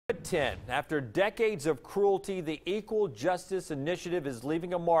At 10, after decades of cruelty, the Equal Justice Initiative is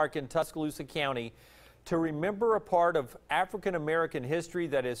leaving a mark in Tuscaloosa County to remember a part of African American history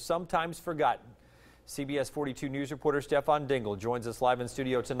that is sometimes forgotten. CBS 42 News reporter Stefan Dingle joins us live in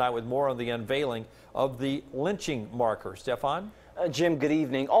studio tonight with more on the unveiling of the lynching marker. Stefan? Jim, good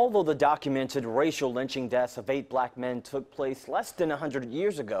evening. Although the documented racial lynching deaths of 8 black men took place less than 100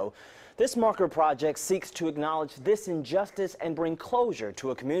 years ago, this marker project seeks to acknowledge this injustice and bring closure to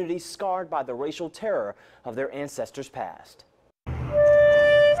a community scarred by the racial terror of their ancestors' past.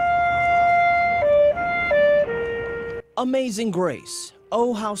 Amazing Grace.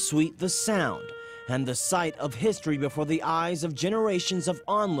 Oh, how sweet the sound and the sight of history before the eyes of generations of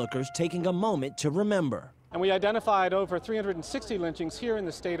onlookers taking a moment to remember. And we identified over 360 lynchings here in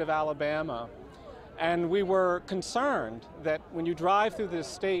the state of Alabama. And we were concerned that when you drive through this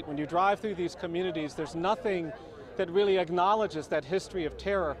state, when you drive through these communities, there's nothing that really acknowledges that history of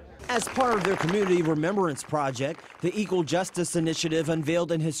terror. As part of their community remembrance project, the Equal Justice Initiative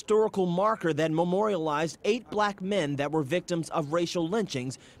unveiled an historical marker that memorialized 8 black men that were victims of racial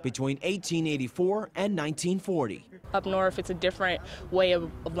lynchings between 1884 and 1940. Up north, it's a different way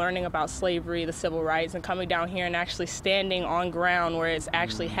of learning about slavery, the civil rights, and coming down here and actually standing on ground where it's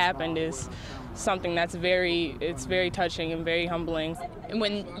actually happened is something that's very touching and very humbling. And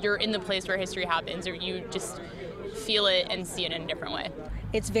when you're in the place where history happens, or you just feel it and see it in a different way.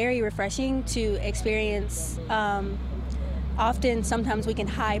 It's very refreshing to experience. Sometimes we can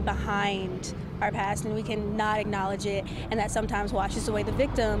hide behind our past and we can not acknowledge it, and that sometimes washes away the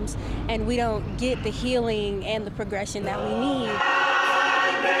victims and we don't get the healing and the progression that we need.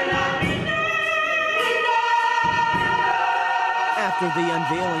 After the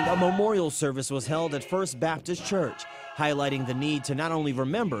unveiling, a memorial service was held at First Baptist Church, highlighting the need to not only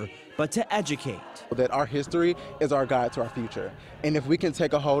remember, but to educate. That our history is our guide to our future. And if we can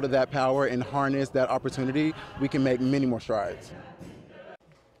take a hold of that power and harness that opportunity, we can make many more strides.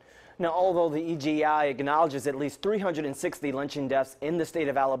 Now, although the EJI acknowledges at least 360 lynching deaths in the state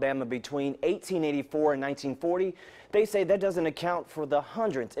of Alabama between 1884 and 1940, they say that doesn't account for the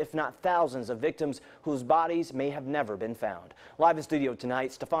hundreds, if not thousands, of victims whose bodies may have never been found. Live in studio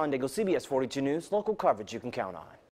tonight, Stefan Dingle, CBS 42 News, local coverage you can count on.